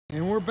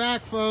And we're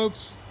back,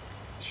 folks.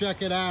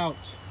 Check it out.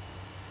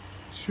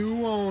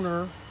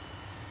 2-owner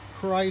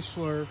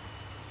Chrysler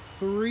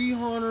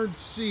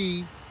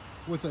 300C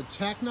with a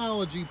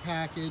technology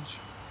package,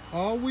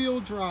 all-wheel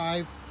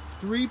drive,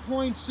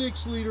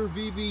 3.6 liter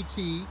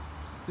VVT.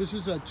 This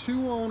is a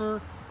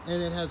 2-owner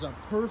and it has a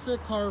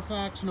perfect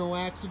Carfax, no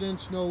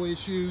accidents, no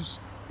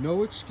issues,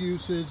 no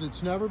excuses.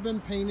 It's never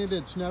been painted,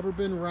 it's never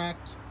been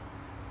wrecked.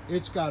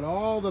 It's got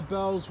all the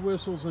bells,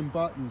 whistles, and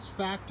buttons.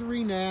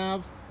 Factory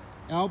nav,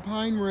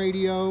 Alpine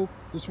radio.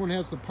 This one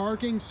has the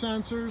parking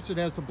sensors. It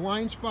has the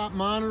blind spot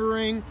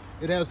monitoring.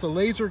 It has the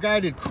laser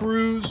guided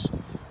cruise,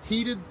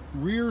 heated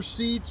rear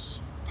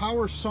seats,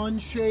 power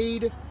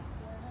sunshade,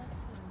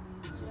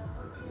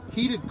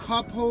 heated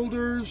cup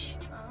holders,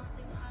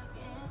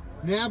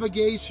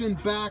 navigation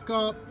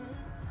backup,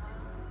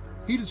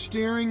 heated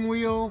steering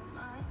wheel.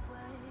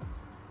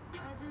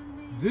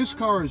 This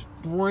car is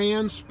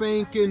brand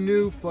spanking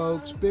new,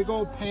 folks. Big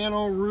old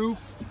panel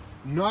roof.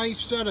 Nice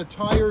set of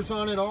tires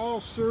on it, all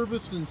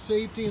serviced and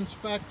safety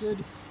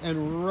inspected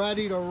and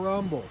ready to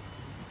rumble.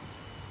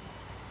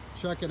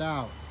 Check it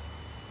out.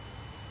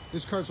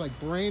 This car's like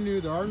brand new.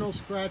 There are no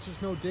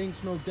scratches, no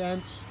dings, no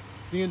dents.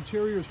 The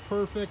interior is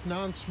perfect,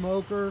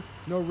 non-smoker,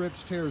 no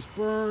rips, tears,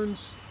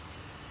 burns.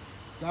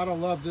 Gotta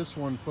love this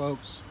one,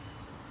 folks.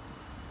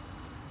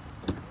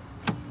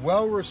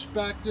 Well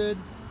respected,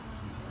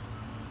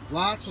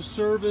 lots of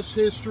service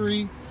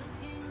history.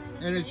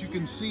 And as you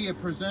can see, it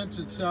presents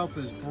itself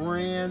as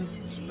brand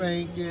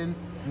spanking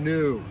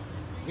new.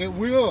 It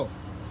will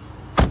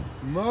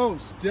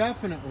most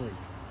definitely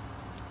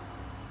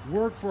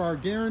work for our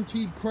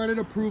guaranteed credit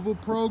approval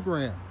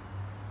program.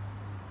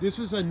 This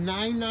is a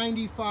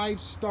 $995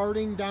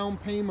 starting down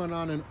payment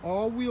on an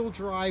all-wheel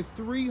drive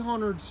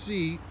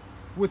 300C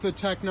with a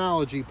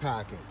technology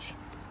package.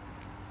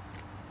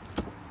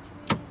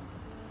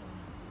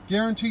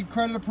 Guaranteed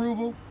credit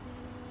approval.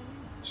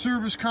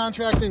 Service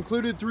contract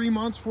included, 3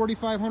 months,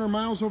 4,500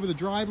 miles over the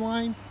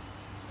driveline.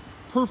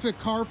 Perfect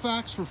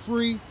Carfax for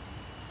free.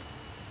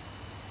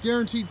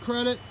 Guaranteed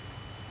credit.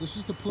 This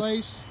is the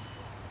place.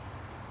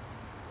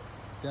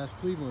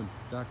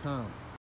 GasCleveland.com.